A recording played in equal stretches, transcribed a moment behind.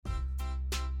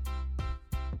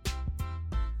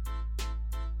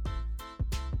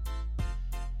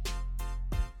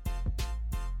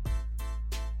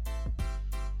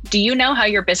Do you know how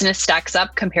your business stacks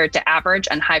up compared to average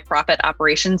and high profit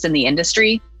operations in the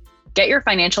industry? Get your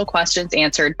financial questions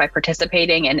answered by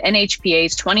participating in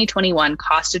NHPA's 2021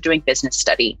 Cost of Doing Business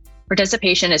study.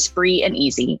 Participation is free and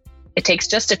easy. It takes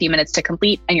just a few minutes to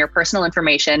complete, and your personal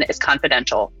information is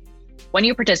confidential. When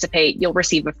you participate, you'll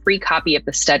receive a free copy of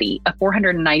the study, a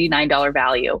 $499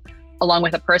 value, along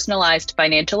with a personalized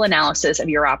financial analysis of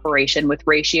your operation with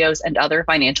ratios and other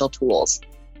financial tools.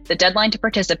 The deadline to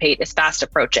participate is fast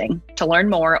approaching. To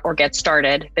learn more or get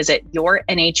started, visit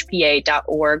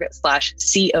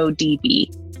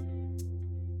yournhpa.org/CODB.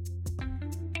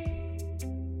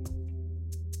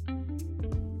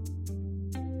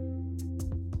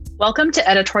 Welcome to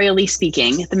Editorially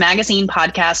Speaking, the magazine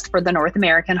podcast for the North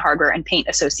American Hardware and Paint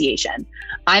Association.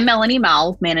 I'm Melanie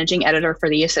Mowell, managing editor for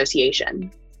the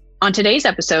association. On today's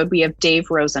episode, we have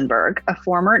Dave Rosenberg, a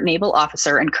former naval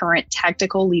officer and current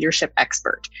tactical leadership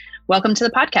expert. Welcome to the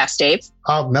podcast, Dave.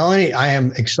 Melanie, I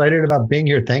am excited about being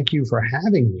here. Thank you for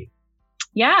having me.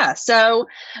 Yeah. So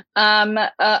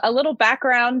a little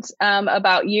background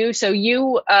about you. So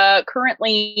you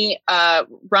currently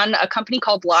run a company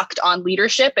called Locked On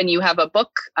Leadership, and you have a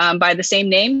book by the same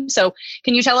name. So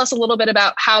can you tell us a little bit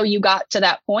about how you got to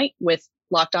that point with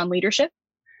Locked On Leadership?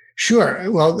 Sure.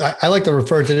 Well, I like to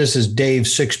refer to this as Dave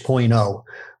 6.0.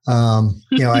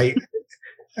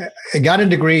 I got a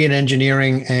degree in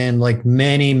engineering, and like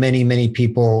many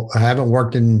people, I haven't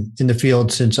worked in the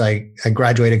field since I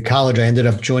graduated college. I ended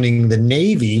up joining the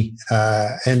Navy,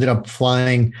 ended up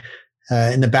flying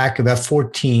in the back of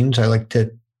F-14s. I like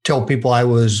to tell people I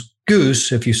was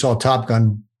Goose if you saw Top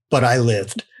Gun, but I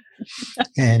lived.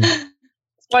 And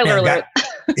spoiler alert.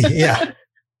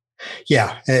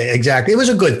 Yeah, exactly. It was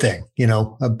a good thing,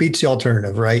 beats the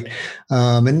alternative, right?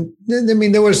 And I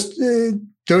mean, there were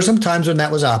some times when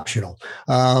that was optional.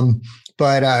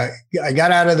 But I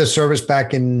got out of the service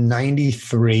back in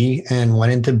 93 and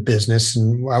went into business.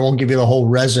 And I won't give you the whole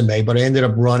resume, but I ended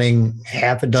up running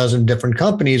half a dozen different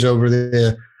companies over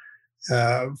the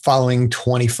following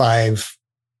 25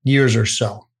 years or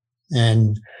so.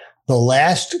 And the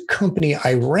last company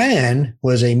I ran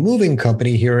was a moving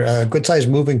company here, a good-sized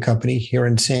moving company here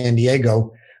in San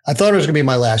Diego. I thought it was going to be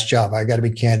my last job. I got to be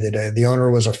candid. The owner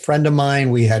was a friend of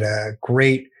mine. We had a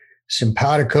great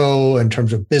simpatico in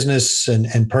terms of business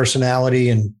and personality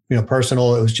and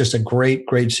personal. It was just a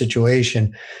great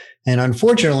situation. And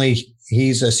unfortunately,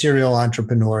 he's a serial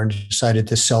entrepreneur and decided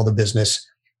to sell the business.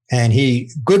 And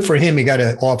good for him, he got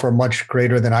an offer much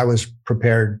greater than I was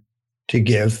prepared to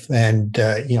give, and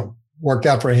worked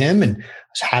out for him, and I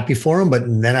was happy for him. But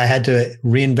then I had to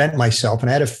reinvent myself,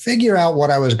 and I had to figure out what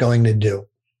I was going to do.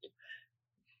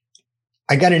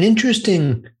 I got an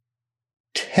interesting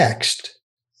text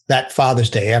that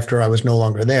Father's Day after I was no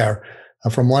longer there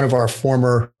from one of our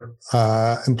former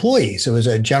employees. It was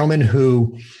a gentleman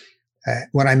who,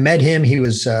 when I met him, he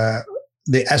was the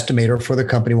estimator for the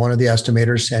company, one of the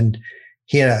estimators, and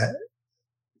he had a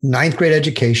ninth grade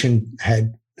education,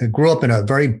 grew up in a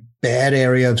very bad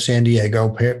area of San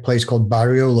Diego, a place called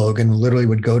Barrio Logan, literally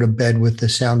would go to bed with the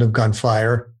sound of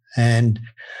gunfire. And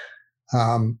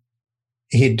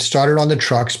he'd started on the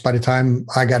trucks. By the time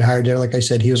I got hired there, like I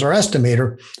said, he was our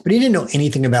estimator, but he didn't know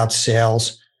anything about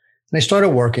sales. And I started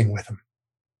working with him.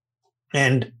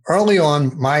 And early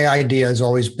on, my idea has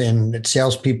always been that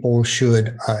salespeople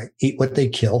should eat what they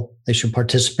kill. They should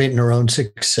participate in their own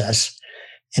success.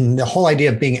 And the whole idea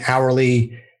of being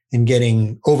hourly and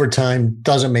getting overtime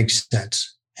doesn't make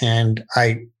sense. And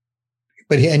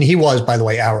he was, by the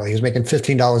way, hourly. He was making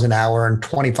 $15 an hour and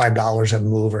 $25 a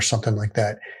move or something like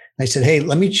that. And I said, hey,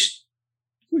 let me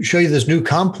show you this new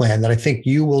comp plan that I think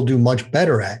you will do much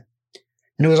better at.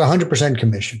 And it was 100%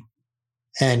 commission.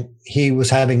 And he was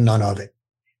having none of it.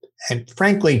 And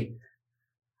frankly,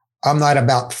 I'm not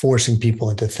about forcing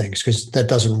people into things because that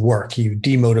doesn't work. You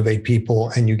demotivate people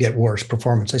and you get worse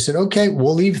performance. I said, okay,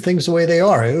 we'll leave things the way they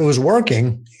are. It was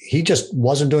working. He just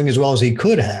wasn't doing as well as he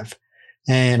could have.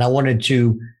 And I wanted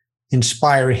to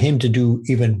inspire him to do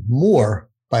even more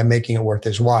by making it worth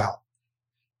his while.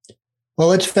 Well,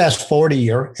 let's fast forward a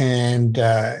year. And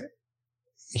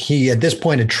he, at this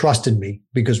point, had trusted me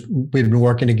because we'd been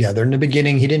working together. In the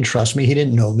beginning, he didn't trust me. He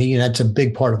didn't know me. And that's a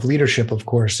big part of leadership, of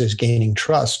course, is gaining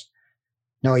trust.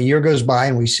 Now, a year goes by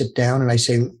and we sit down and I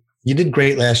say, you did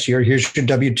great last year. Here's your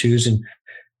W-2s. And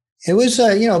it was,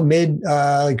 mid,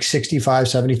 like 65,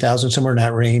 70,000, somewhere in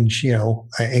that range,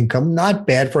 income. Not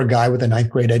bad for a guy with a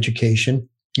ninth grade education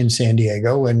in San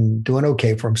Diego and doing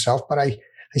okay for himself. But I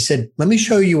said, let me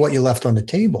show you what you left on the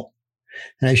table.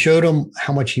 And I showed him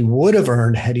how much he would have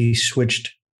earned had he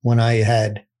switched when I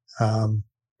had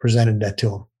presented that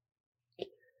to him.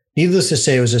 Needless to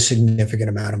say, it was a significant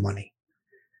amount of money.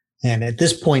 And at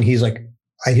this point, he's like,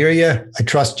 I hear you. I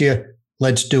trust you.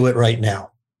 Let's do it right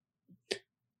now.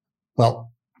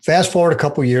 Well, fast forward a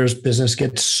couple of years, business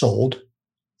gets sold.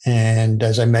 And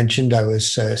as I mentioned, I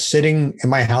was sitting in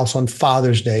my house on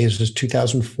Father's Day. This was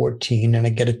 2014. And I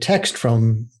get a text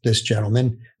from this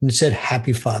gentleman and it said,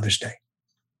 Happy Father's Day.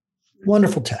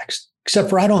 Wonderful text, except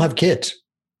for I don't have kids.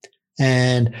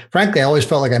 And frankly, I always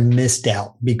felt like I missed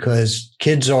out because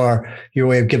kids are your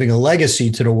way of giving a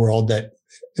legacy to the world that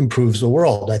improves the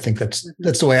world. I think that's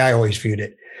the way I always viewed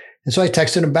it. And so I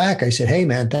texted him back. I said, hey,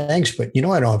 man, thanks, but I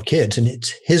don't have kids. And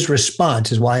it's his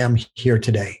response is why I'm here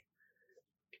today.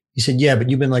 He said, yeah, but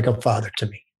you've been like a father to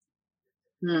me.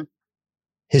 Hmm.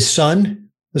 His son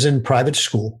was in private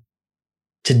school.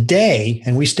 Today,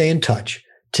 and we stay in touch,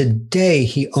 today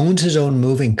he owns his own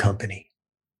moving company.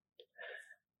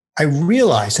 I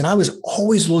realized, and I was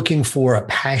always looking for a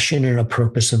passion and a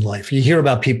purpose in life. You hear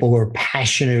about people who are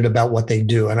passionate about what they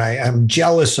do. And I'm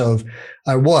jealous of,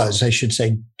 I should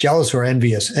say, jealous or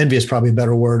envious. Envious is probably a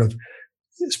better word of,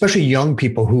 especially young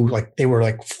people who they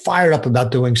were fired up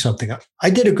about doing something. I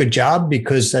did a good job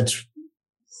because that's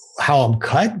how I'm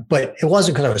cut, but it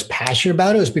wasn't because I was passionate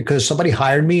about it. It was because somebody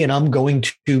hired me and I'm going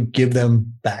to give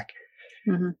them back.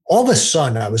 Mm-hmm. All of a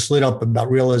sudden, I was lit up about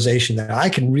realization that I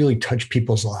can really touch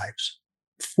people's lives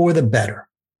for the better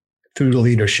through the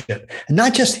leadership. And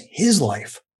not just his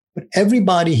life, but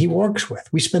everybody he works with.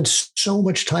 We spend so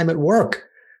much time at work,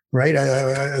 right?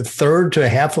 A third to a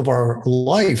half of our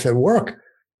life at work.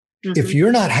 Mm-hmm. If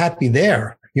you're not happy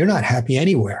there, you're not happy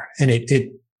anywhere. And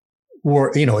it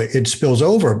spills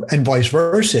over, and vice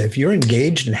versa. If you're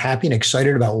engaged and happy and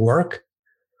excited about work,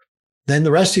 then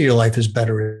the rest of your life is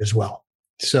better as well.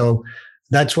 So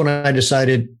that's when I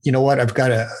decided, you know what, I've got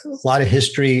a lot of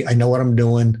history. I know what I'm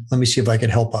doing. Let me see if I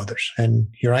can help others. And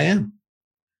here I am.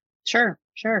 Sure.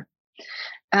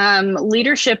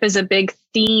 Leadership is a big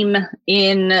theme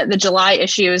in the July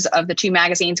issues of the two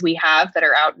magazines we have that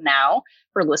are out now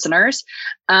for listeners.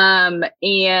 And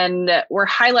we're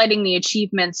highlighting the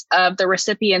achievements of the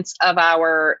recipients of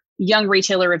our Young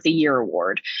Retailer of the Year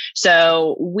award.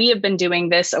 So we have been doing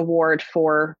this award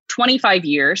for 25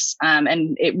 years,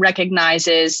 and it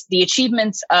recognizes the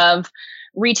achievements of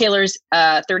retailers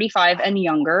 35 and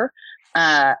younger.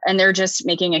 And they're just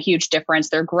making a huge difference.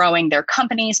 They're growing their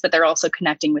companies, but they're also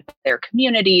connecting with their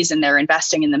communities, and they're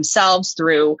investing in themselves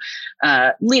through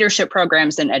leadership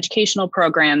programs and educational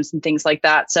programs and things like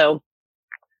that. So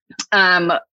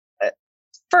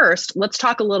first, let's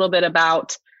talk a little bit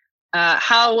about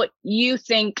how you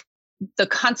think the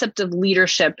concept of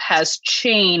leadership has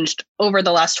changed over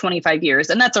the last 25 years.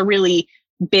 And that's a really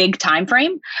big time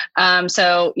frame.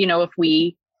 So, if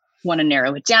we want to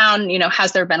narrow it down,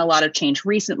 has there been a lot of change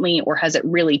recently, or has it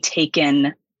really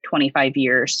taken 25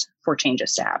 years for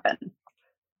changes to happen?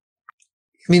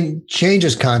 I mean, change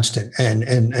is constant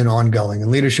and ongoing,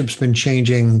 and leadership's been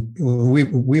changing.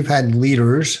 We've had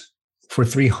leaders for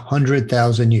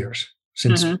 300,000 years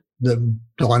since the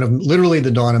dawn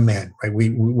of man, right?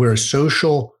 We're a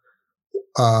social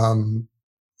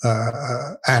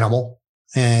animal,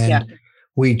 and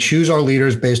we choose our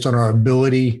leaders based on our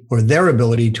ability or their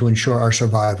ability to ensure our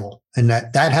survival. And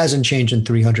that hasn't changed in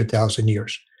 300,000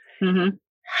 years. Mm-hmm.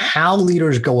 How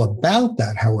leaders go about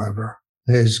that, however,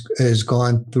 has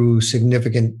gone through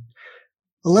significant,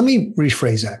 let me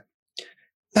rephrase that.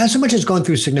 Not so much as gone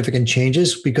through significant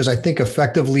changes, because I think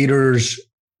effective leaders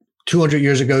 200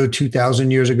 years ago,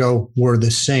 2,000 years ago were the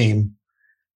same.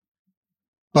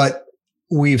 But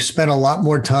we've spent a lot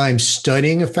more time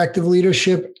studying effective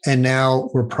leadership, and now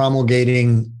we're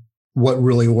promulgating what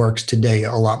really works today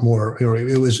a lot more.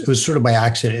 It was sort of by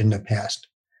accident in the past.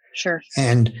 Sure.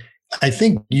 And I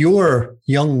think your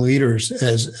young leaders,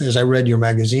 as I read your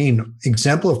magazine,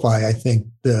 exemplify, I think,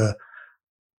 the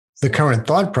current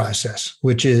thought process,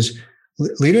 which is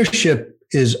leadership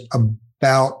is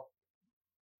about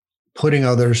putting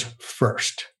others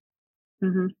first.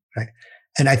 Mm-hmm. Right.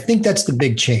 And I think that's the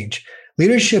big change.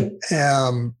 Leadership,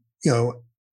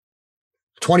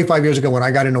 25 years ago when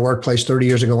I got into workplace, 30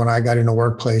 years ago when I got into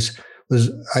workplace,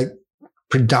 was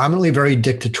predominantly very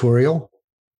dictatorial,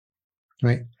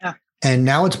 right? Yeah. And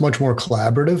now it's much more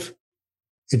collaborative.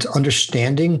 It's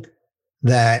understanding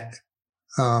that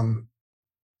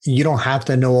you don't have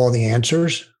to know all the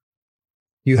answers.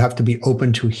 You have to be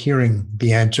open to hearing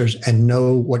the answers and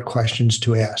know what questions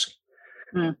to ask.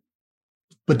 Mm.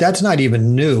 But that's not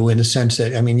even new in the sense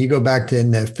that, you go back to in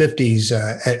the 50s,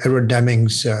 Edward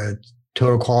Deming's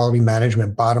total quality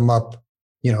management, bottom up,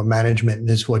 management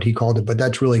is what he called it. But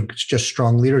that's really just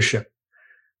strong leadership.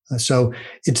 So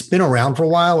it's been around for a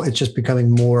while. It's just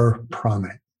becoming more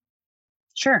prominent.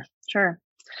 Sure.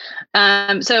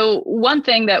 So one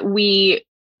thing that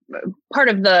part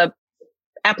of the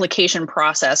application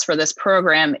process for this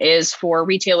program is for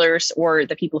retailers or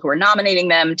the people who are nominating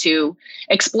them to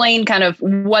explain kind of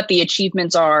what the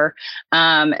achievements are,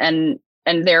 and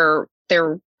they're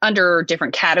under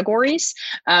different categories.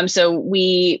 So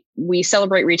we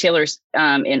celebrate retailers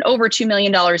in over $2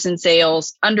 million in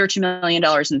sales, under $2 million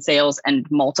in sales, and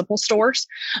multiple stores.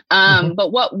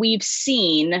 But what we've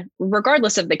seen,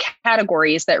 regardless of the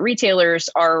category, is that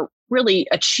retailers are really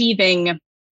achieving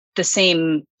the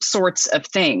same sorts of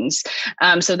things.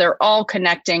 So they're all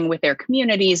connecting with their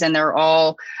communities, and they're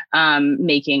all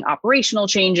making operational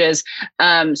changes.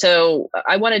 So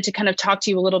I wanted to kind of talk to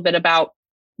you a little bit about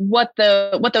what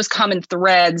those common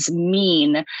threads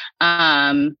mean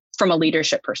from a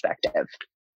leadership perspective.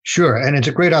 Sure. And it's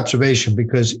a great observation,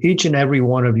 because each and every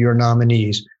one of your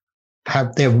nominees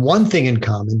have one thing in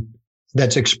common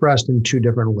that's expressed in two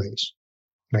different ways,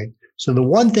 right? So the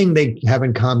one thing they have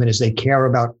in common is they care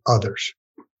about others,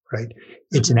 right?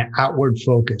 It's an outward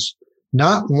focus.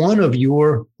 Not one of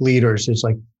your leaders is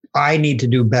like, I need to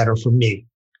do better for me.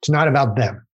 It's not about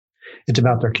them. It's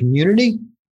about their community,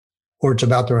 or it's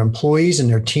about their employees and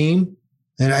their team.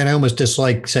 And I almost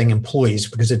dislike saying employees,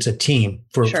 because it's a team.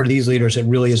 For these leaders, it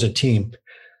really is a team.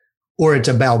 Or it's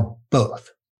about both,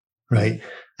 right?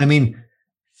 I mean,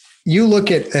 you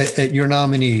look at your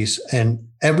nominees, and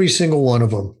every single one of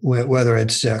them, whether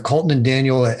it's Colton and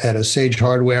Daniel at Osage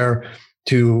Hardware,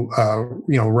 to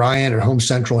Ryan at Home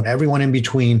Central, and everyone in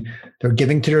between, they're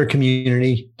giving to their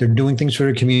community. They're doing things for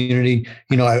their community.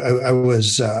 I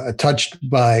was touched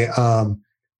by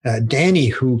Danny,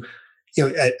 who,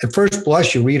 at first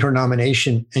blush, you read her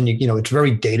nomination and it's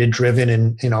very data driven,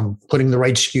 and I'm putting the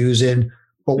right SKUs in.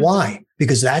 But why?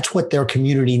 Because that's what their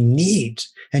community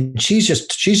needs. And she's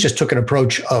just took an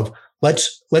approach of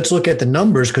let's look at the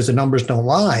numbers, because the numbers don't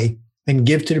lie, and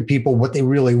give to the people what they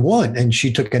really want. And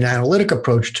she took an analytic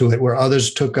approach to it, where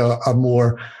others took a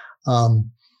more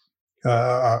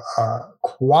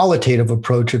qualitative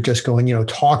approach of just going,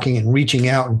 talking and reaching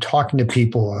out and talking to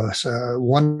people.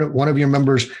 One of your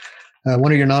members,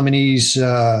 one of your nominees,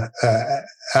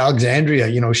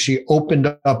 Alexandria, she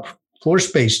opened up floor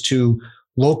space to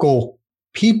local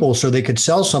people so they could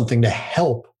sell something to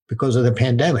help because of the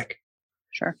pandemic.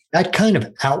 Sure. That kind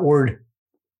of outward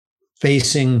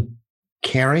facing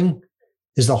caring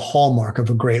is the hallmark of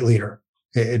a great leader.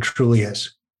 It truly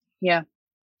is. Yeah.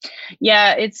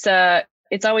 Yeah. It's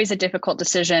always a difficult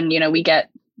decision. We get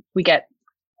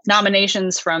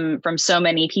nominations from so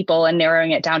many people, and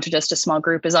narrowing it down to just a small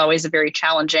group is always a very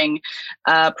challenging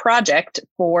project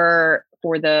for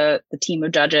the team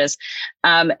of judges.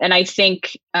 And I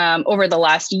think over the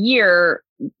last year,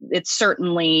 we've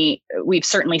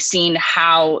certainly seen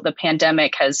how the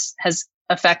pandemic has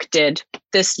affected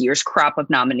this year's crop of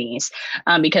nominees,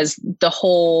 because the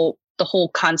whole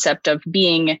concept of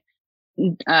being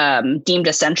deemed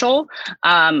essential,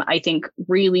 I think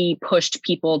really pushed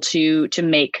people to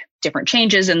make different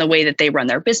changes in the way that they run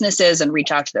their businesses and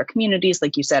reach out to their communities.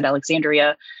 Like you said,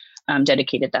 Alexandria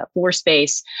dedicated that floor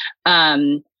space.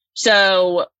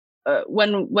 So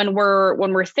when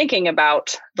we're thinking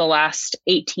about the last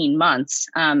 18 months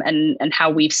and how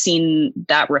we've seen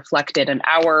that reflected in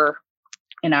our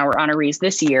honorees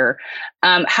this year,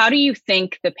 how do you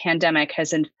think the pandemic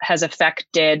has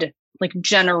affected like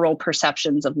general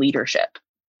perceptions of leadership?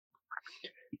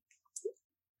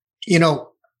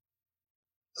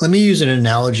 Let me use an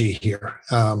analogy here.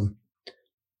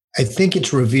 I think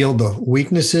it's revealed the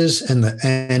weaknesses and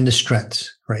the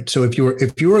strengths, right? So if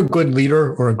you're a good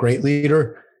leader or a great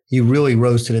leader, you really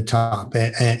rose to the top.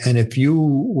 And if you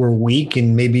were weak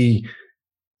and maybe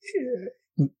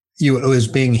it was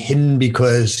being hidden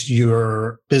because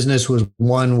your business was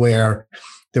one where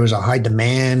there was a high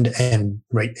demand and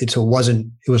it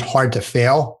was hard to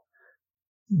fail,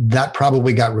 that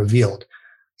probably got revealed.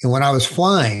 And when I was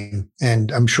flying,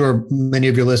 and I'm sure many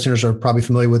of your listeners are probably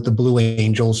familiar with the Blue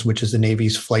Angels, which is the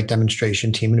Navy's flight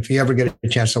demonstration team. And if you ever get a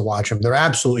chance to watch them, they're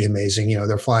absolutely amazing.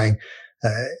 They're flying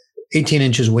 18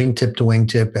 inches wingtip to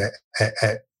wingtip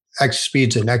at X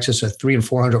speeds in excess of 300 and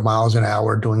 400 miles an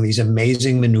hour, doing these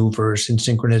amazing maneuvers and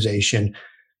synchronization.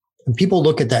 And people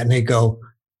look at that and they go,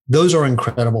 those are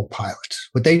incredible pilots.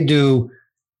 What they do,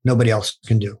 nobody else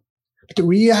can do. But the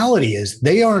reality is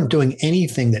they aren't doing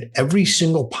anything that every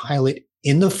single pilot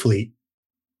in the fleet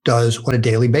does on a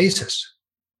daily basis.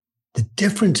 The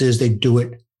difference is they do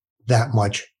it that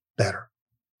much better.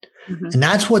 Mm-hmm. And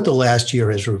that's what the last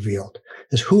year has revealed.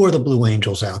 is who are the Blue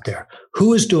Angels out there?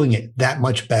 Who is doing it that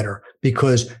much better?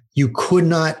 Because you could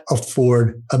not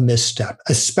afford a misstep,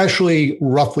 especially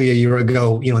roughly a year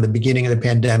ago, in the beginning of the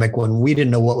pandemic when we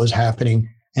didn't know what was happening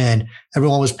and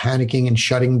everyone was panicking and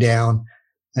shutting down.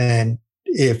 And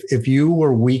if you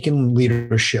were weak in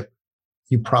leadership,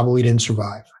 you probably didn't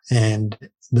survive. And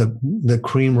the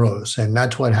cream rose, and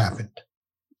that's what happened.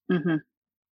 Mm-hmm.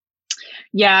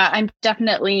 Yeah, I'm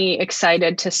definitely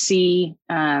excited to see,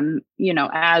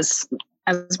 as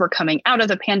we're coming out of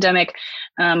the pandemic,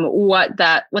 what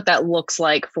that looks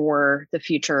like for the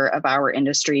future of our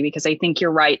industry. Because I think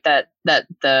you're right that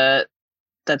the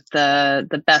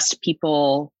best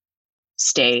people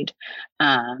stayed,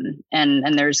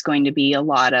 and there's going to be a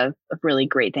lot of really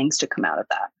great things to come out of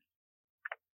that.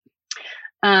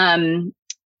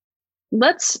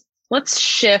 Let's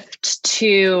shift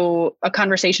to a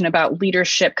conversation about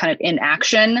leadership kind of in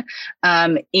action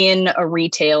in a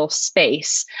retail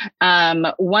space.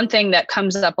 One thing that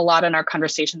comes up a lot in our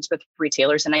conversations with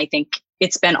retailers, and I think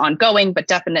it's been ongoing, but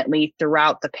definitely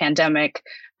throughout the pandemic,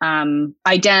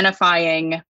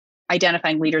 identifying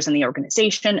leaders in the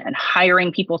organization and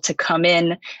hiring people to come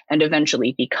in and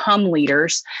eventually become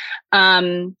leaders.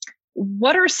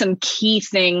 What are some key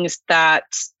things that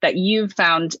you've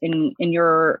found in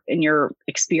your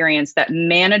experience that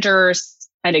managers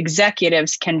and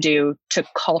executives can do to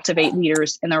cultivate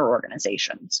leaders in their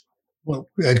organizations? Well,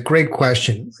 a great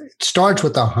question. It starts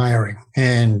with the hiring,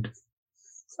 and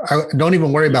I don't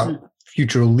even worry about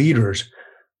future leaders.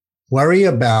 Worry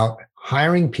about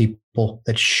hiring people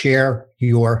that share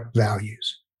your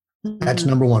values. That's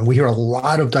number one. We hear a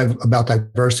lot about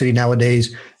diversity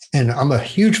nowadays. And I'm a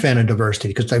huge fan of diversity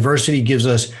because diversity gives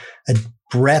us a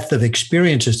breadth of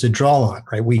experiences to draw on,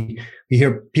 right? We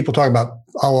hear people talk about,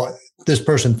 this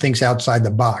person thinks outside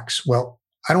the box. Well,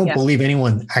 I don't believe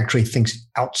anyone actually thinks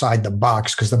outside the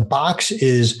box because the box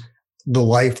is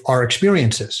our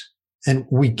experiences. And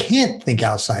we can't think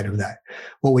outside of that.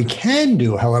 What we can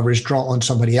do, however, is draw on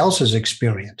somebody else's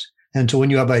experience. And so when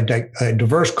you have a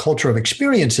diverse culture of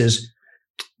experiences,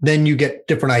 then you get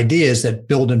different ideas that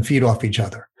build and feed off each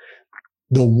other.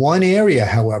 The one area,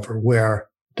 however, where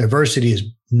diversity is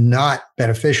not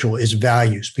beneficial is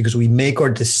values, because we make our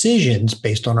decisions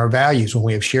based on our values. When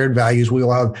we have shared values, we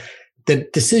will have the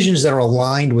decisions that are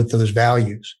aligned with those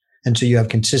values. And so you have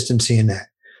consistency in that.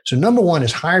 So number one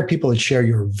is hire people that share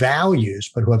your values,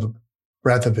 but who have a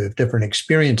breadth of different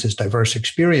experiences, diverse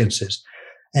experiences.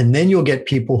 And then you'll get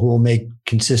people who will make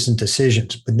consistent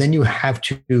decisions. But then you have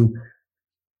to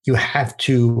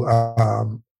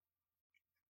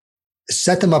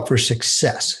set them up for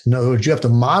success. In other words, you have to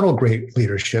model great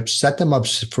leadership, set them up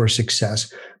for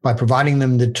success by providing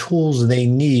them the tools they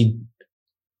need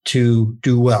to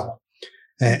do well.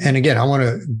 And again, I want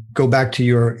to go back to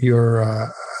your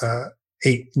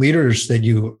 8 leaders that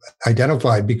you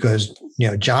identified, because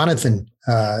Jonathan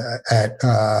at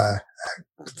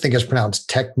I think it's pronounced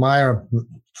Techmeyer.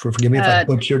 Forgive me if I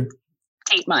butchered.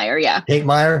 Tatemeyer, yeah.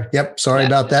 Tatemeyer. Yep. Sorry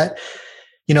about that.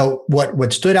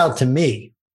 What stood out to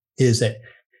me is that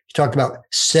he talked about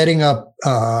setting up,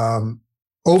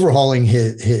 overhauling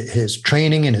his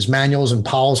training and his manuals and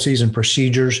policies and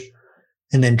procedures,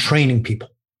 and then training people.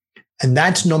 And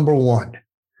that's number one,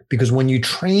 because when you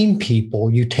train people,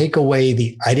 you take away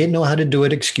the "I didn't know how to do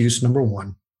it" excuse, number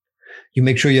one. You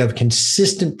make sure you have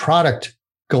consistent product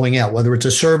going out, whether it's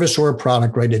a service or a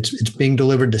product, right? It's being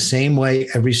delivered the same way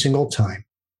every single time.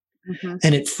 Mm-hmm.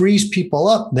 And it frees people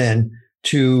up then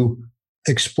to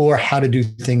explore how to do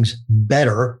things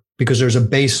better because there's a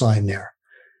baseline there.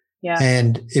 Yeah.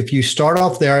 And if you start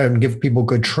off there and give people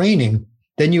good training,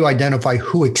 then you identify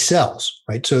who excels,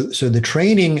 right? So the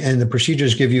training and the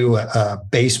procedures give you a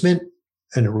basement,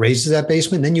 and it raises that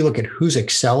basement. Then you look at who's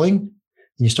excelling and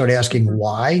you start asking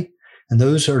why. And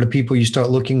those are the people you start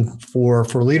looking for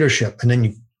leadership. And then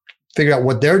you figure out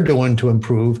what they're doing to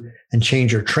improve and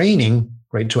change your training,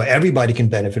 right? So everybody can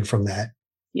benefit from that.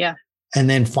 Yeah. And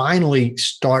then finally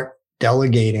start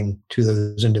delegating to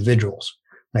those individuals,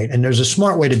 right? And there's a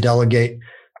smart way to delegate,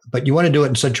 but you want to do it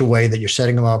in such a way that you're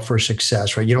setting them up for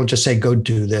success, right? You don't just say, go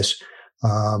do this.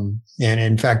 And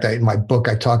in fact, in my book,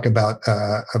 I talk about,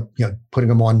 putting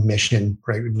them on mission,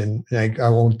 right? And I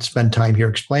won't spend time here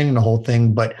explaining the whole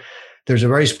thing, but there's a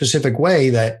very specific way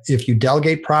that if you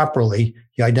delegate properly,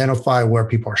 you identify where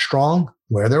people are strong,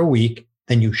 where they're weak,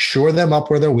 then you shore them up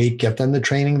where they're weak, get them the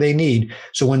training they need.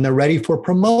 So when they're ready for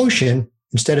promotion,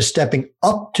 instead of stepping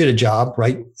up to the job,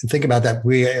 right? And think about that.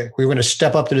 We're going to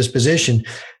step up to this position.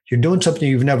 You're doing something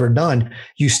you've never done.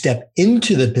 You step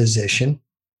into the position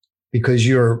because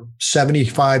you're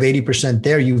 75, 80%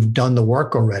 there. You've done the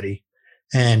work already.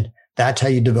 And That's how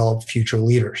you develop future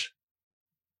leaders.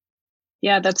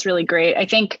 Yeah, that's really great. I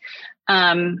think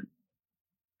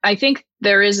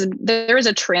there is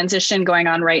a transition going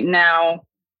on right now,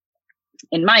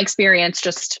 in my experience,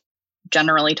 just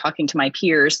generally talking to my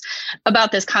peers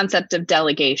about this concept of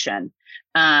delegation,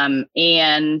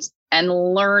 and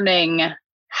learning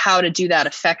how to do that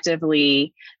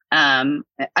effectively.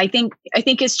 I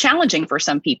think is challenging for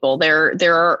some people.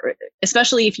 There are,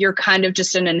 especially if you're kind of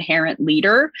just an inherent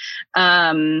leader,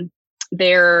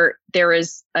 there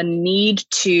is a need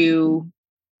to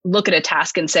look at a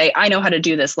task and say, I know how to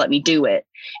do this, let me do it,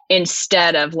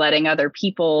 instead of letting other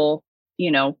people,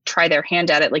 try their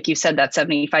hand at it. Like you said, that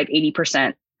 75,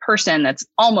 80% person that's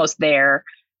almost there,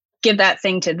 give that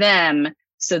thing to them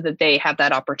so that they have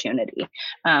that opportunity.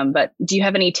 But do you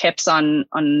have any tips on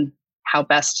how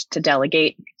best to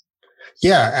delegate?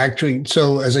 Yeah, actually.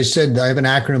 So as I said, I have an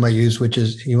acronym I use, which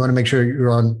is you want to make sure you're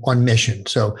on mission.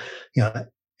 So,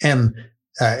 M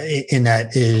in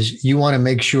that is you want to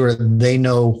make sure they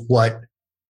know what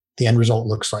the end result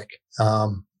looks like.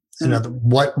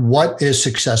 What is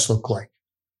success look like?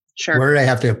 Sure. Where do they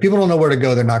have to go? People don't know where to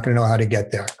go. They're not going to know how to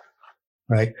get there.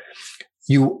 Right.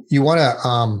 You want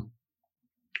to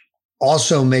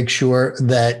also make sure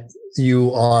that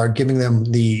you are giving them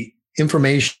the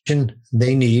information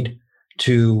they need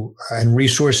to and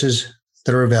resources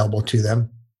that are available to them.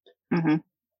 Mm-hmm.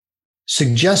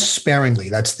 Suggest sparingly.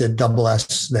 That's the double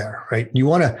S there, right? You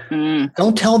want to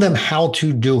don't tell them how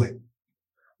to do it.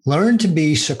 Learn to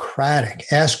be Socratic.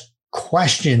 Ask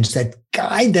questions that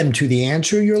guide them to the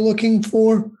answer you're looking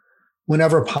for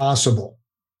whenever possible.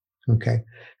 Okay.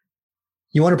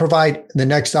 You want to provide the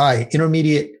next I,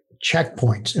 intermediate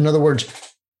checkpoints. In other words,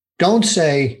 don't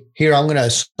say, here, I'm going to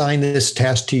assign this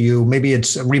task to you. Maybe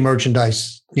it's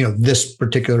remerchandise, this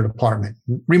particular department,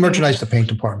 remerchandise the paint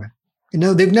department.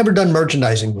 They've never done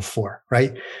merchandising before,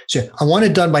 right? So I want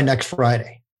it done by next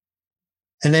Friday.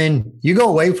 And then you go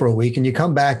away for a week and you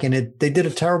come back and they did a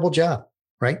terrible job,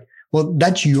 right? Well,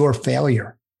 that's your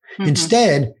failure. Mm-hmm.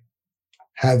 Instead,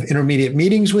 have intermediate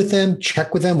meetings with them,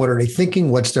 check with them. What are they thinking?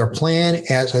 What's their plan?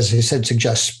 As I said,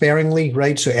 suggest sparingly,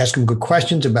 right? So ask them good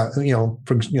questions about,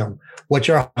 what's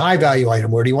your high value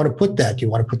item? Where do you want to put that? Do you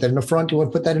want to put that in the front? Do you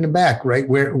want to put that in the back, right?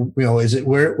 Where's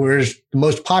the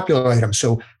most popular item?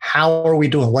 So how are we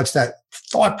doing? What's that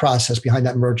thought process behind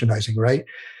that merchandising, right?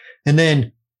 And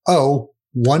then,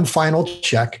 one final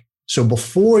check. So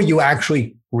before you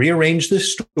actually rearrange the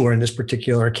store in this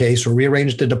particular case, or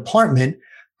rearrange the department,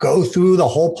 go through the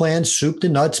whole plan, soup to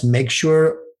nuts, make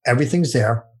sure everything's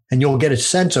there, and you'll get a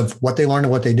sense of what they learned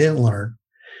and what they didn't learn.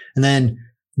 And then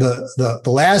the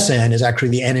last N is actually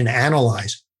the N in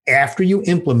analyze. After you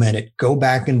implement it, go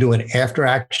back and do an after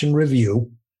action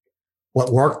review.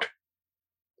 What worked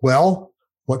well?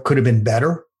 What could have been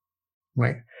better?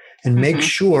 Right? And make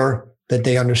sure that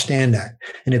they understand that.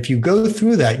 And if you go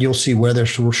through that, you'll see where they're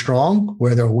strong,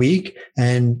 where they're weak,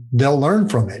 and they'll learn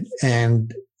from it.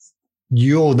 And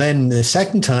you'll then, the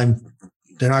second time,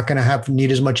 they're not going to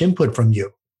need as much input from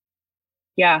you.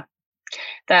 Yeah.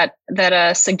 That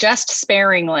suggest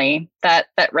sparingly, that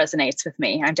resonates with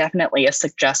me. I'm definitely a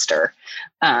suggester.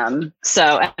 And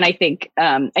I think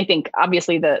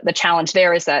obviously the challenge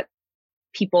there is that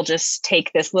people just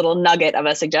take this little nugget of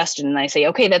a suggestion and they say,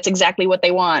 okay, that's exactly what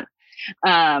they want.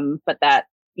 But that,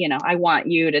 I want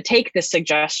you to take this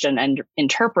suggestion and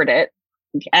interpret it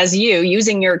as you,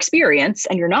 using your experience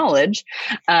and your knowledge.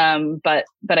 But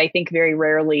I think very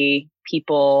rarely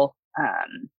people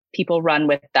run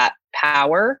with that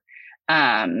power.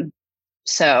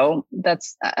 So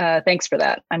that's, thanks for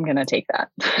that. I'm going to take that.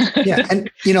 Yeah.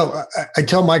 And, I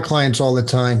tell my clients all the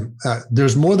time,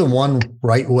 there's more than one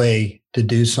right way to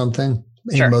do something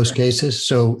in most cases.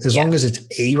 So as long as it's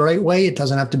a right way, it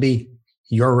doesn't have to be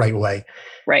your right way.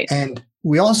 Right. And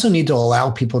we also need to allow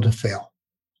people to fail.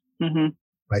 Mm-hmm.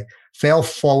 Right. Fail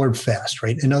forward fast.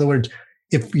 Right. In other words,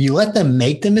 if you let them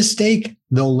make the mistake,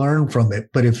 they'll learn from it.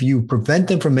 But if you prevent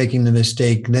them from making the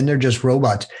mistake, then they're just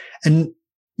robots. And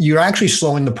you're actually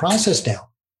slowing the process down,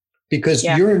 because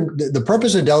the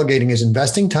purpose of delegating is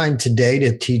investing time today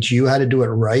to teach you how to do it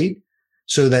right,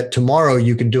 so that tomorrow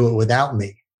you can do it without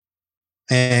me.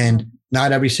 And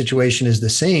not every situation is the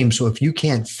same. So if you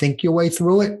can't think your way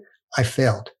through it, I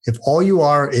failed. If all you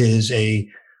are is a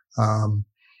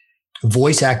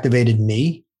voice activated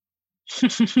me,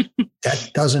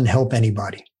 that doesn't help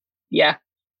anybody. Yeah.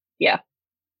 Yeah.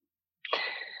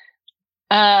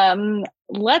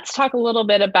 Let's talk a little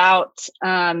bit about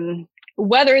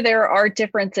whether there are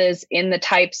differences in the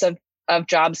types of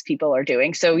jobs people are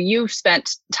doing. So you've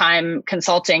spent time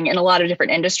consulting in a lot of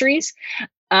different industries.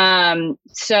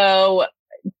 So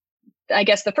I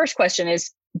guess the first question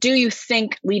is, do you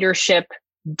think leadership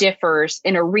differs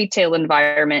in a retail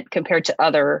environment compared to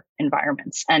other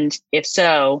environments? And if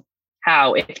so,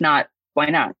 how? If not, why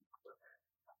not?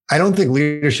 I don't think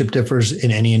leadership differs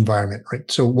in any environment, right?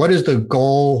 So what is the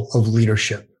goal of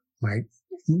leadership, right?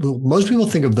 Most people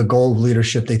think of the goal of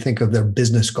leadership, they think of their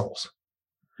business goals.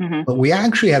 Mm-hmm. But we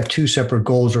actually have two separate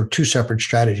goals or two separate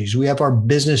strategies. We have our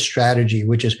business strategy,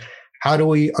 which is how do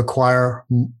we acquire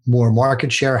more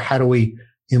market share? How do we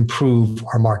improve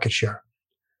our market share?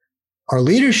 Our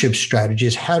leadership strategy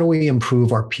is how do we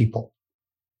improve our people?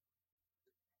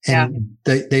 And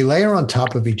they layer on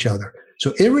top of each other.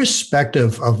 So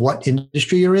irrespective of what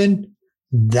industry you're in,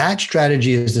 that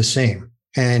strategy is the same.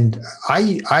 And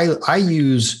I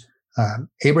use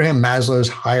Abraham Maslow's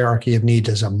hierarchy of needs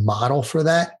as a model for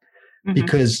that,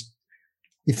 because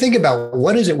you think about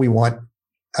what is it we want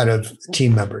out of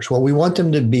team members? Well, we want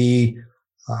them to be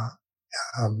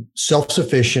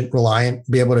self-sufficient, reliant,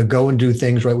 be able to go and do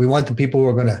things, right? We want the people who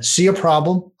are going to see a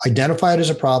problem, identify it as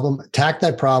a problem, attack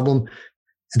that problem,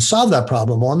 and solve that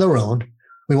problem on their own.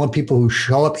 We want people who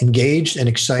show up engaged and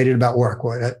excited about work.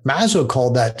 Maslow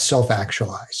called that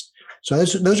self-actualized. So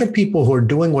those are people who are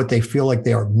doing what they feel like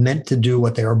they are meant to do,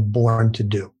 what they are born to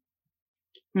do.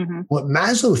 Mm-hmm. What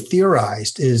Maslow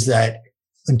theorized is that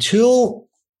until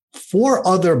 4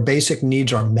 other basic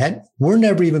needs are met, we're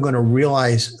never even going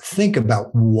to think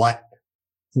about what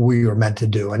we are meant to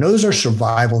do. And those are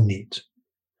survival needs.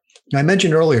 Now, I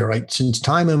mentioned earlier, right, since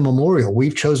time immemorial,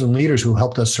 we've chosen leaders who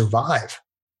helped us survive,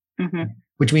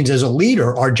 which means as a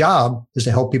leader, our job is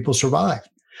to help people survive.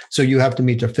 So you have to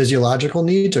meet their physiological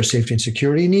needs, their safety and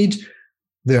security needs,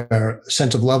 their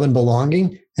sense of love and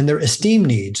belonging, and their esteem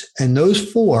needs. And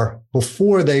those 4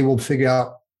 before they will figure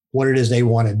out what it is they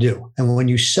want to do. And when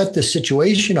you set the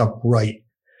situation up right,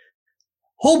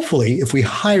 hopefully, if we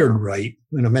hired right,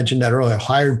 and I mentioned that earlier,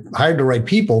 hired the right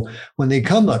people, when they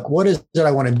come, like, what is it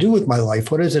I want to do with my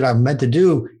life? What is it I'm meant to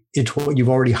do? It's what you've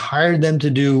already hired them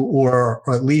to do, or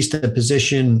at least a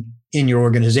position in your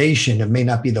organization. It may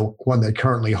not be the one they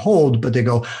currently hold, but they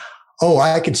go, oh,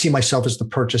 I can see myself as the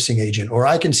purchasing agent, or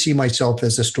I can see myself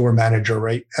as the store manager,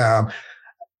 right?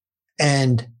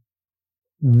 And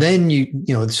then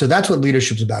so that's what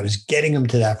leadership's about, is getting them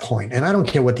to that point. And I don't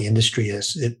care what the industry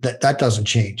is, that doesn't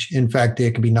change. In fact,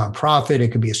 it could be nonprofit, it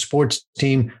could be a sports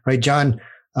team, right? John,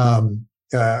 I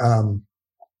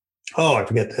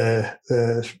forget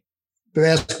the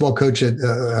basketball coach at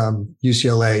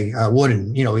UCLA,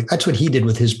 Wooden. That's what he did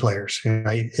with his players,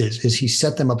 right? Is he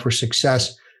set them up for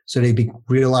success so they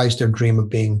realize their dream of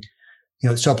being,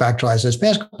 self-actualized as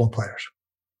basketball players.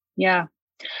 Yeah,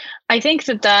 I think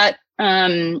that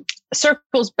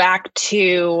circles back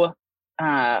to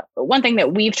one thing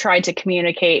that we've tried to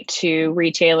communicate to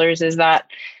retailers is that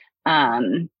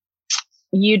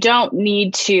you don't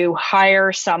need to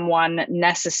hire someone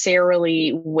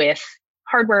necessarily with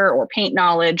hardware or paint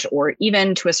knowledge, or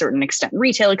even to a certain extent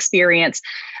retail experience.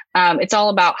 It's all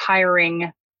about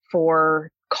hiring for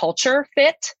culture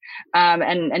fit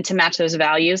and to match those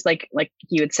values, like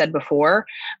you had said before.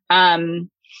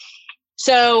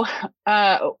 So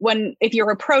if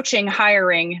you're approaching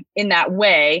hiring in that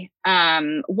way,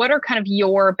 what are kind of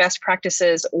your best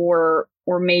practices or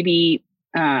maybe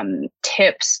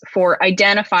tips for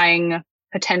identifying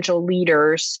potential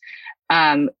leaders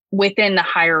within the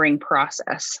hiring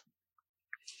process?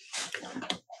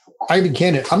 I'll be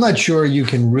candid. I'm not sure you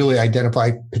can really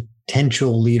identify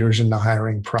potential leaders in the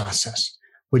hiring process.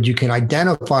 What you can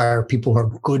identify are people who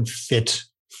are good fits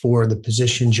for the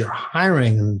positions you're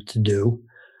hiring them to do,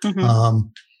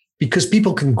 because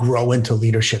people can grow into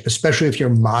leadership, especially if you're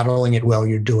modeling it well,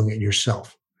 you're doing it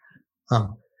yourself.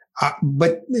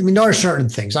 But there are certain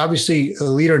things. Obviously, a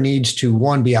leader needs to,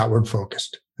 one, be outward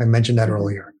focused. I mentioned that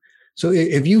earlier. So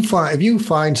if you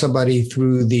find somebody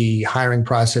through the hiring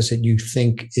process that you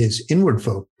think is inward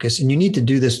focused, and you need to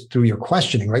do this through your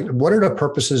questioning, right? What are the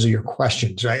purposes of your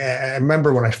questions? I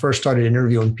remember when I first started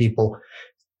interviewing people,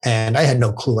 and I had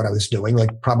no clue what I was doing,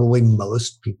 like probably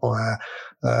most people.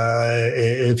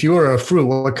 If you were a fruit,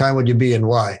 what kind would you be and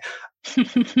why?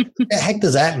 What the heck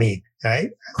does that mean, right?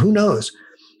 Who knows?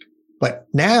 But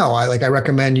now I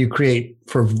recommend you create,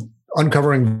 for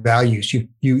uncovering values,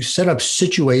 you set up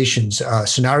situations,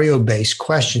 scenario-based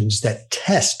questions that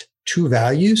test 2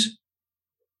 values,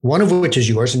 one of which is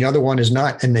yours and the other one is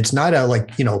not. And it's not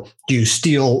do you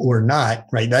steal or not,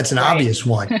 right? That's an obvious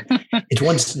one. It's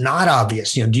one's not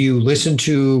obvious. Do you listen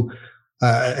to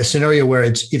a scenario where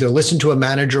it's either listen to a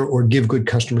manager or give good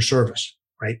customer service,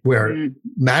 right? Where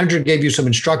manager gave you some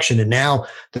instruction and now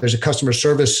there's a customer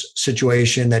service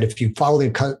situation that if you follow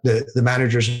the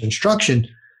manager's instruction,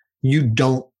 you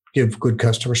don't give good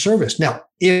customer service. Now,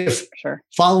 if Sure.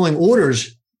 following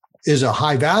orders is a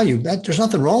high value, there's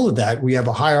nothing wrong with that. We have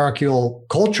a hierarchical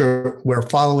culture where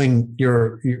following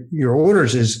your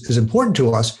orders is important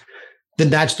to us, then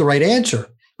that's the right answer.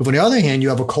 If on the other hand, you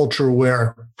have a culture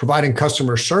where providing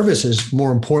customer service is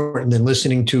more important than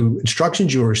listening to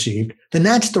instructions you received, then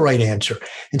that's the right answer.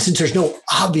 And since there's no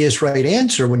obvious right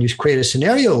answer, when you create a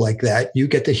scenario like that, you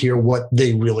get to hear what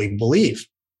they really believe.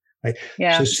 Right?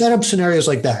 Yeah. So set up scenarios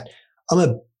like that. I'm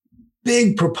a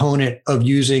big proponent of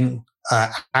using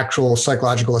actual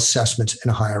psychological assessments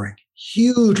in hiring.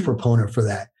 Huge proponent for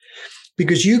that,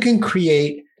 because you can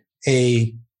create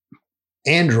a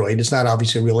Android. It's not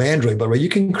obviously a real Android, but you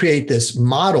can create this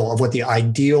model of what the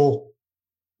ideal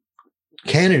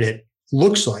candidate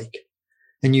looks like.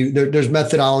 And there's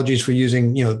methodologies for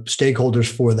using, stakeholders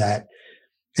for that.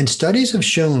 And studies have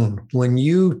shown when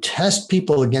you test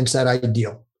people against that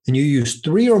ideal and you use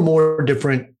 3 or more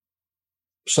different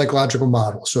psychological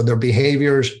models, so their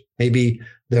behaviors, maybe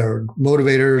their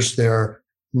motivators, their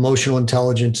emotional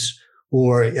intelligence,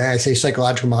 or I say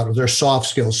psychological models, their soft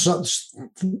skills,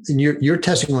 and you're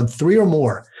testing on 3 or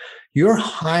more, your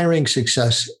hiring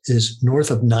success is north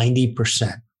of 90%.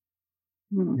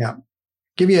 Mm-hmm. Yeah.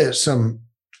 Give you something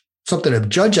to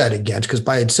judge that against, because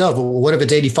by itself, well, what if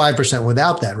it's 85%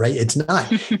 without that, right? It's not.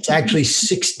 It's actually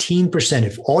 16%.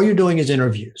 If all you're doing is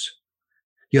interviews,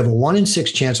 you have a 1 in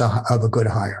 6 chance of a good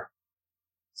hire.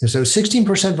 And so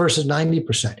 16% versus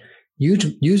 90%.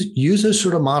 Use those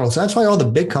sort of models. That's why all the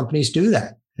big companies do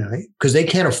that, right? Because they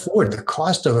can't afford the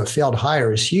cost of a failed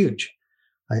hire is huge,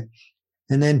 right?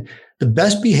 And then the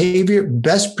best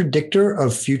predictor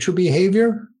of future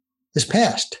behavior is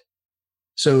past.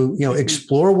 So,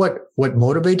 explore what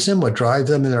motivates them, what drives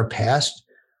them in their past.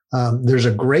 There's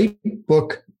a great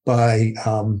book by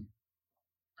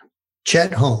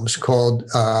Chet Holmes called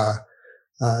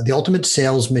The Ultimate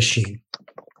Sales Machine.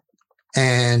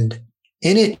 And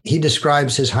in it, he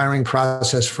describes his hiring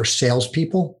process for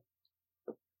salespeople.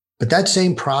 But that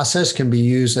same process can be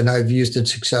used, and I've used it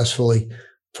successfully,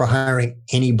 for hiring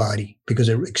anybody, because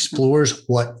it explores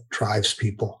what drives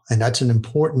people. And that's an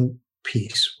important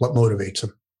piece, what motivates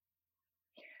them.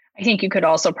 I think you could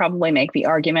also probably make the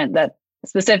argument that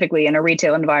specifically in a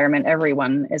retail environment,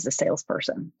 everyone is a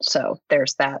salesperson. So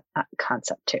there's that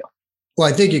concept too. Well,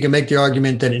 I think you can make the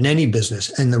argument that in any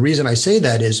business, and the reason I say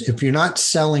that is if you're not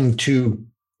selling to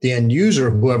the end user,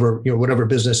 whoever, whatever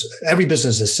business, every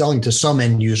business is selling to some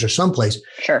end user someplace.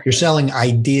 Sure. You're selling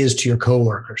ideas to your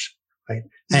coworkers, right?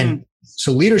 And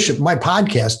so leadership, my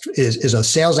podcast is a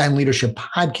sales and leadership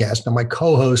podcast. And my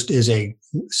co-host is a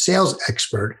sales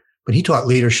expert, but he taught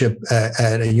leadership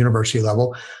at a university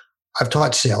level. I've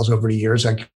taught sales over the years.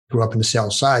 I grew up in the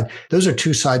sales side. Those are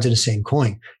two sides of the same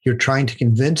coin. You're trying to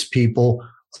convince people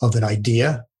of an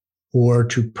idea or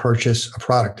to purchase a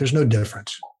product. There's no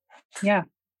difference. Yeah.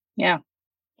 Yeah.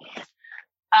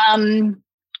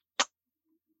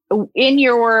 In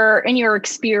your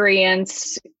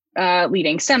experience,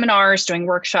 leading seminars, doing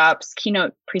workshops,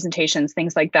 keynote presentations,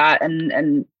 things like that,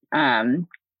 and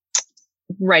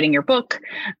writing your book,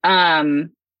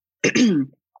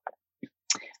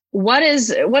 what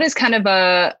is kind of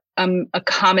a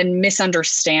common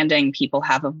misunderstanding people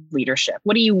have of leadership?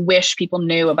 What do you wish people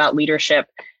knew about leadership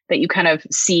that you kind of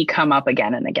see come up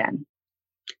again and again?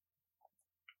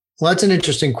 Well, that's an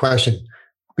interesting question,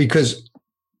 because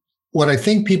what I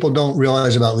think people don't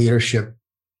realize about leadership,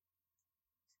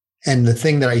 and the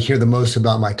thing that I hear the most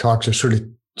about my talks, are sort of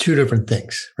two different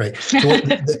things, right? So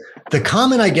the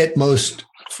comment I get most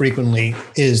frequently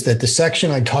is that the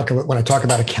section I talk about when I talk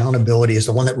about accountability is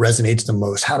the one that resonates the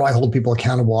most. How do I hold people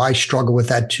accountable? I struggle with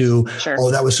that too. Sure.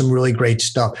 Oh, that was some really great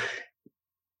stuff.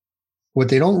 What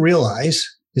they don't realize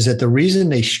is that the reason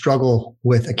they struggle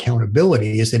with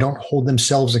accountability is they don't hold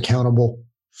themselves accountable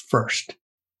first.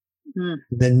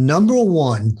 The number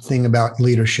one thing about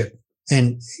leadership,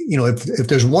 and if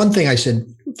there's one thing I said,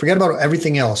 forget about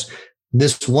everything else.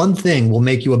 This one thing will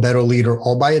make you a better leader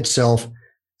all by itself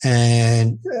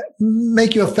and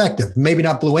make you effective. Maybe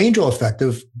not Blue Angel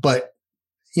effective, but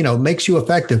makes you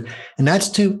effective. And that's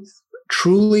to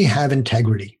truly have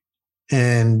integrity.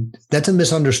 And that's a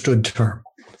misunderstood term.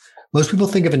 Most people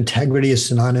think of integrity as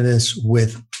synonymous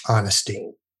with honesty,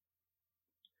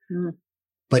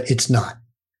 but it's not.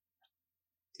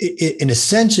 In a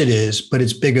sense it is, but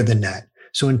it's bigger than that.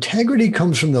 So integrity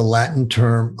comes from the Latin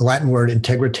word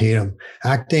integritatem,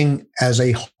 acting as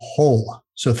a whole.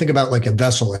 So think about like a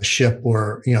vessel, a ship,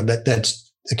 or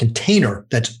that's a container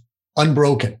that's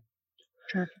unbroken.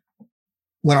 Sure.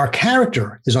 When our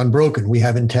character is unbroken, we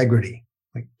have integrity.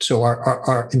 So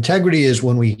our integrity is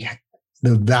when we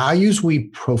the values we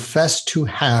profess to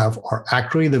have are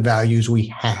actually the values we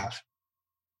have.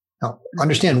 Now,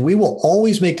 understand, we will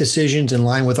always make decisions in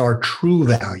line with our true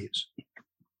values.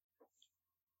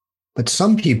 But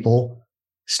some people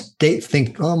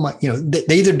think, they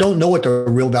either don't know what their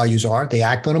real values are, they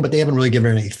act on them, but they haven't really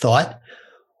given it any thought,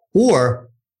 or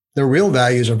their real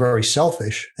values are very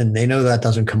selfish and they know that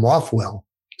doesn't come off well.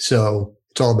 So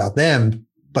it's all about them,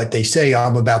 but they say,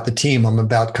 I'm about the team, I'm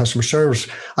about customer service.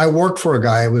 I worked for a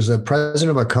guy, I was the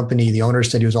president of a company. The owner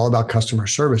said he was all about customer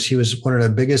service. He was one of the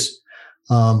biggest,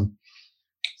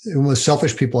 most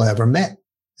selfish people I ever met.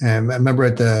 And I remember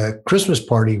at the Christmas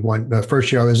party, the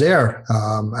first year I was there,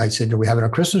 I said, are we having a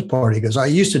Christmas party? He goes, I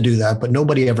used to do that, but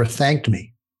nobody ever thanked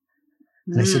me.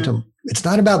 And I said to him, it's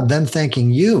not about them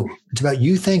thanking you. It's about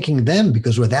you thanking them,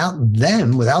 because without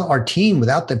them, without our team,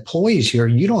 without the employees here,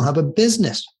 you don't have a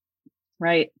business.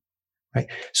 Right.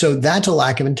 So that's a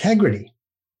lack of integrity.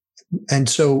 And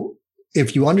so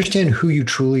if you understand who you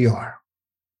truly are,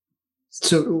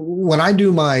 so when I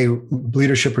do my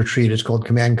leadership retreat, it's called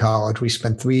Command College. We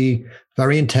spend 3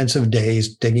 very intensive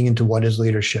days digging into what is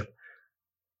leadership.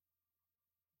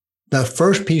 The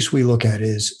first piece we look at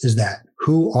is that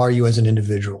who are you as an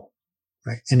individual,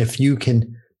 right? And if you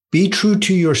can be true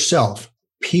to yourself,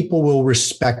 people will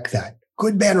respect that,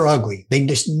 good, bad, or ugly. They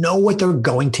just know what they're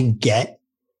going to get.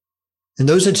 And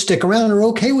those that stick around are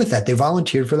okay with that. They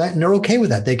volunteered for that and they're okay with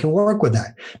that. They can work with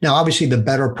that. Now, obviously, the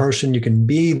better person you can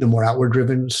be, the more outward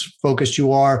driven focused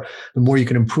you are, the more you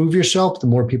can improve yourself, the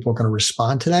more people are going to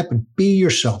respond to that. But be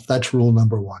yourself. That's rule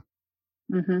number 1.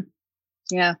 Mm-hmm.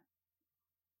 Yeah.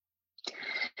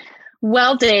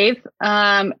 Well, Dave,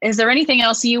 is there anything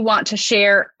else you want to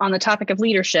share on the topic of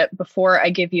leadership before I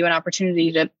give you an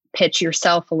opportunity to pitch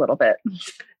yourself a little bit?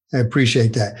 I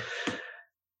appreciate that.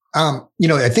 I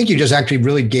think you just actually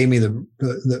really gave me the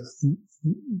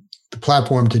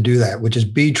platform to do that, which is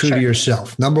be true to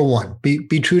yourself. Number 1,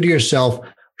 be true to yourself.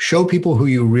 Show people who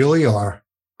you really are,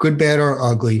 good, bad, or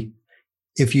ugly.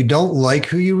 If you don't like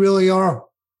who you really are,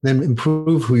 then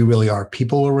improve who you really are.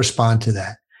 People will respond to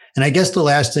that. And I guess the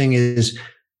last thing is,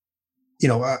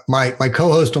 my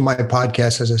co-host on my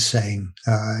podcast has a saying,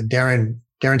 Darren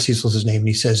Cecil's his name, and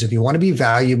he says, if you want to be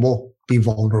valuable, be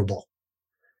vulnerable.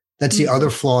 That's the other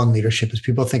flaw in leadership, is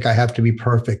people think I have to be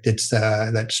perfect. It's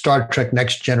that Star Trek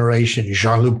Next Generation,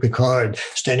 Jean-Luc Picard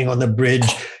standing on the bridge,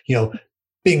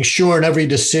 being sure in every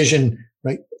decision,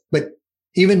 right? But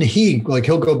even he'll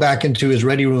go back into his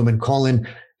ready room and call in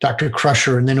Dr.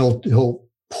 Crusher, and then he'll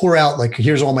pour out like,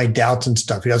 here's all my doubts and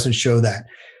stuff. He doesn't show that.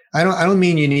 I don't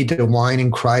mean you need to whine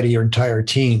and cry to your entire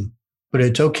team, but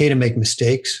it's okay to make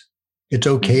mistakes. It's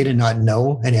okay to not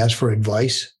know and ask for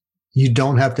advice. You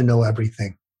don't have to know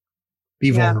everything.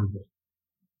 Be vulnerable.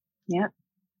 Yeah.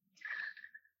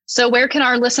 So where can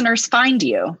our listeners find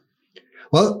you?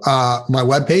 Well, my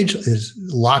webpage is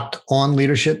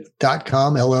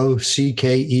lockedonleadership.com,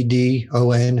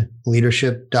 LOCKEDON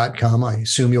leadership.com. I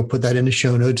assume you'll put that in the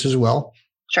show notes as well.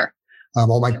 Sure.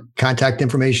 All my contact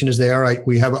information is there. I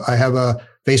have a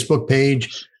Facebook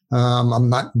page. I'm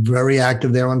not very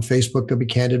active there on Facebook, to be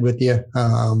candid with you.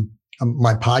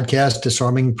 My podcast,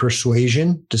 Disarming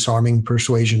Persuasion,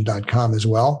 disarmingpersuasion.com as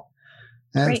well.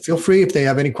 And Great. Feel free, if they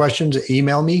have any questions,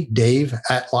 email me,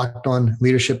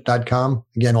 dave@lockedonleadership.com.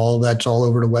 Again, all of that's all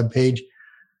over the webpage.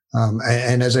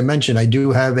 And as I mentioned, I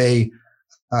do have a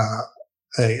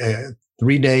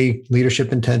 3-day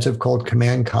leadership intensive called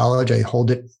Command College. I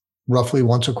hold it roughly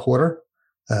once a quarter.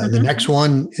 The next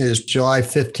one is July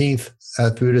 15th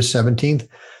through the 17th.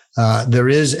 There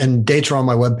is, and dates are on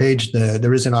my webpage.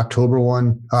 There is an October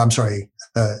one.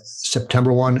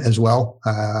 September one as well.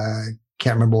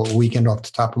 Can't remember what weekend off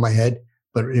the top of my head,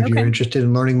 but if you're interested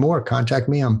in learning more, contact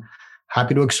me. I'm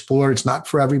happy to explore. It's not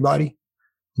for everybody.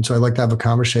 And so I'd like to have a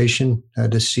conversation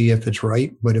to see if it's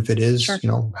right. But if it is,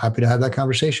 happy to have that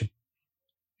conversation.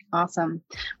 Awesome.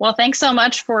 Well, thanks so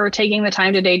much for taking the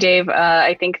time today, Dave.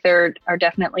 I think there are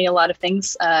definitely a lot of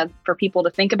things for people to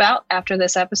think about after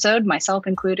this episode, myself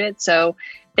included. So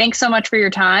thanks so much for your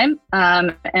time.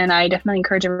 And I definitely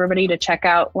encourage everybody to check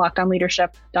out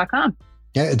lockedonleadership.com.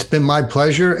 Yeah, it's been my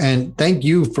pleasure. And thank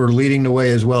you for leading the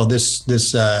way as well.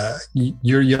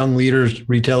 You're young leaders,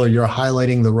 retailer, you're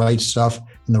highlighting the right stuff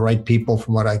and the right people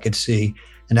from what I could see.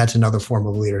 And that's another form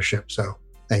of leadership. So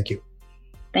thank you.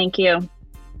 Thank you.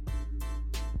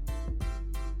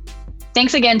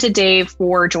 Thanks again to Dave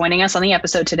for joining us on the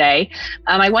episode today.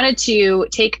 I wanted to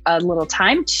take a little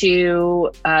time to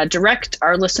direct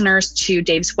our listeners to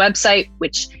Dave's website,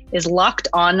 which is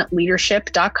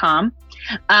lockedonleadership.com.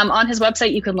 On his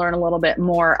website, you can learn a little bit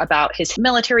more about his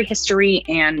military history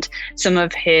and some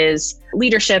of his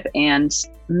leadership and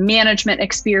management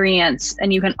experience.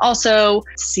 And you can also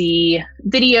see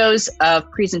videos of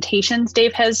presentations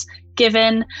Dave has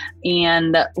given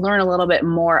and learn a little bit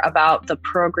more about the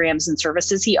programs and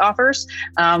services he offers.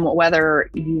 Whether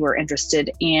you were interested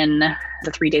in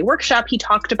the 3-day workshop he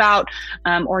talked about,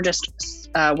 or just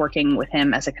working with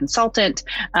him as a consultant.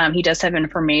 He does have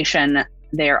information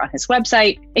there on his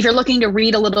website. If you're looking to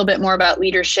read a little bit more about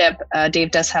leadership,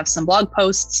 Dave does have some blog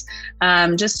posts,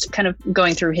 just kind of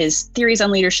going through his theories on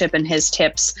leadership and his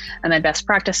tips and then best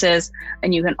practices.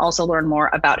 And you can also learn more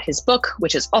about his book,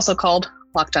 which is also called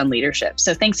Locked on Leadership.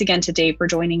 So thanks again to Dave for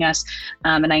joining us.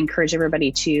 And I encourage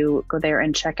everybody to go there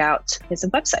and check out his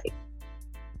website.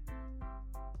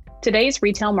 Today's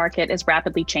retail market is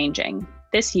rapidly changing.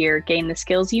 This year, gain the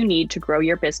skills you need to grow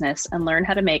your business and learn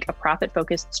how to make a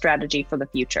profit-focused strategy for the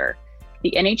future.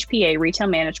 The NHPA Retail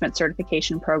Management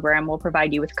Certification Program will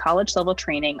provide you with college-level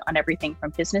training on everything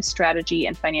from business strategy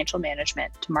and financial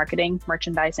management to marketing,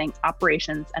 merchandising,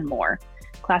 operations, and more.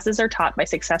 Classes are taught by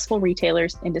successful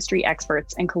retailers, industry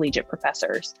experts, and collegiate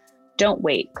professors. Don't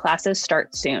wait, classes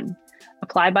start soon.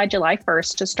 Apply by July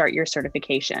 1st to start your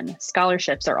certification.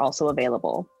 Scholarships are also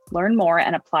available. Learn more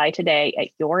and apply today at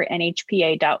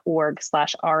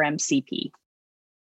yournhpa.org/RMCP.